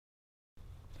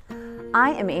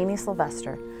I am Amy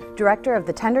Sylvester, Director of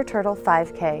the Tender Turtle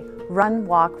 5K Run,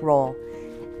 Walk, Roll,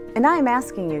 and I am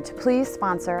asking you to please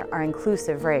sponsor our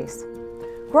inclusive race.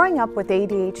 Growing up with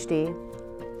ADHD,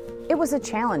 it was a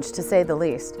challenge to say the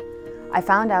least. I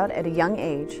found out at a young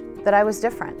age that I was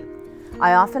different.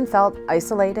 I often felt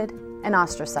isolated and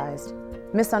ostracized,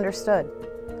 misunderstood.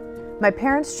 My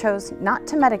parents chose not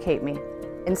to medicate me.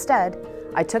 Instead,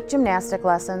 I took gymnastic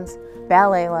lessons,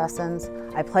 ballet lessons,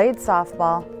 I played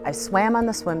softball, I swam on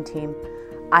the swim team,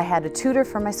 I had a tutor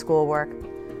for my schoolwork.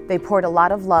 They poured a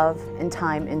lot of love and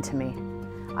time into me.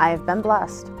 I have been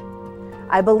blessed.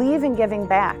 I believe in giving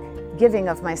back, giving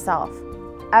of myself.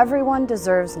 Everyone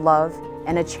deserves love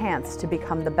and a chance to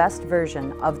become the best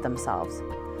version of themselves.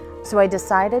 So I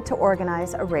decided to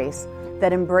organize a race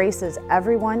that embraces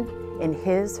everyone in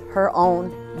her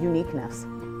own uniqueness.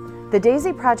 The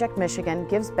Daisy Project Michigan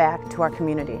gives back to our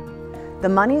community. The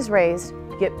monies raised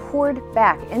get poured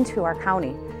back into our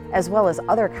county, as well as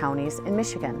other counties in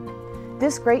Michigan.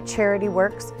 This great charity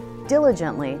works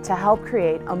diligently to help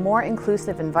create a more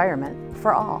inclusive environment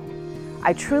for all.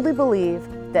 I truly believe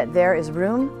that there is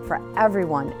room for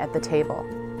everyone at the table.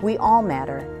 We all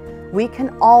matter. We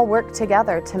can all work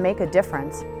together to make a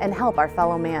difference and help our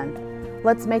fellow man.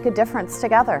 Let's make a difference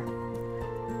together.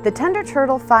 The Tender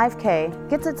Turtle 5K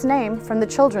gets its name from the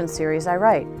children's series I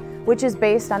write, which is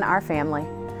based on our family.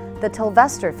 The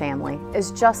Sylvester family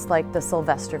is just like the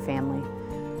Sylvester family.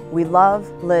 We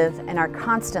love, live, and are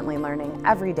constantly learning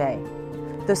every day.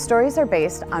 The stories are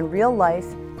based on real life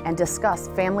and discuss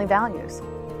family values.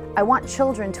 I want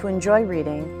children to enjoy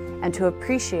reading and to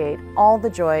appreciate all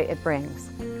the joy it brings.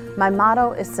 My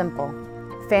motto is simple: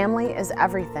 family is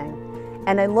everything,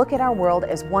 and I look at our world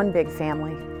as one big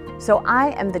family. So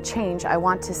I am the change I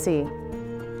want to see.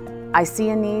 I see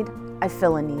a need, I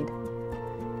fill a need.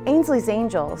 Ainsley's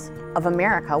Angels of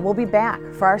America will be back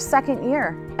for our second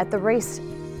year at the race.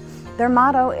 Their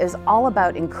motto is all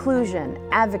about inclusion,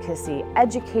 advocacy,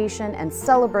 education, and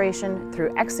celebration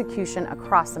through execution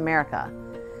across America.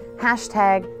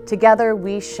 #Together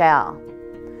we shall.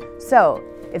 So,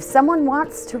 if someone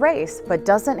wants to race but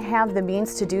doesn't have the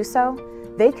means to do so,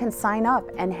 they can sign up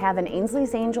and have an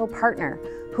Ainsley's Angel partner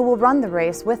who will run the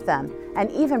race with them and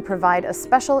even provide a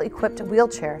special equipped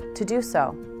wheelchair to do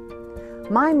so.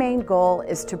 My main goal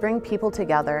is to bring people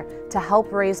together to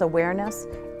help raise awareness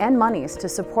and monies to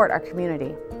support our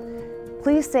community.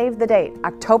 Please save the date,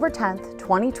 October 10th,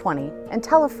 2020, and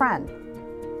tell a friend.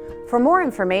 For more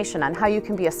information on how you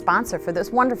can be a sponsor for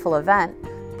this wonderful event,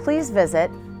 please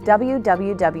visit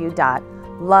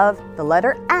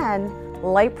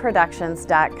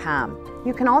www.lovelightproductions.com.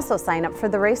 You can also sign up for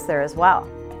the race there as well.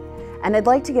 And I'd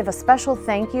like to give a special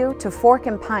thank you to Fork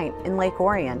and Pint in Lake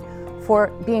Orion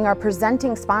for being our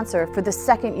presenting sponsor for the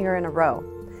second year in a row.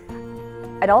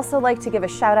 I'd also like to give a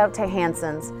shout out to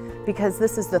Hanson's because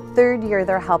this is the third year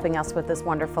they're helping us with this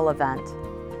wonderful event.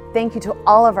 Thank you to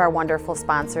all of our wonderful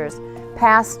sponsors,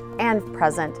 past and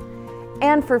present,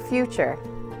 and for future.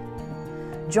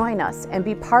 Join us and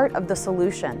be part of the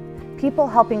solution. People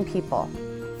helping people.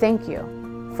 Thank you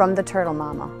from the Turtle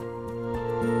Mama.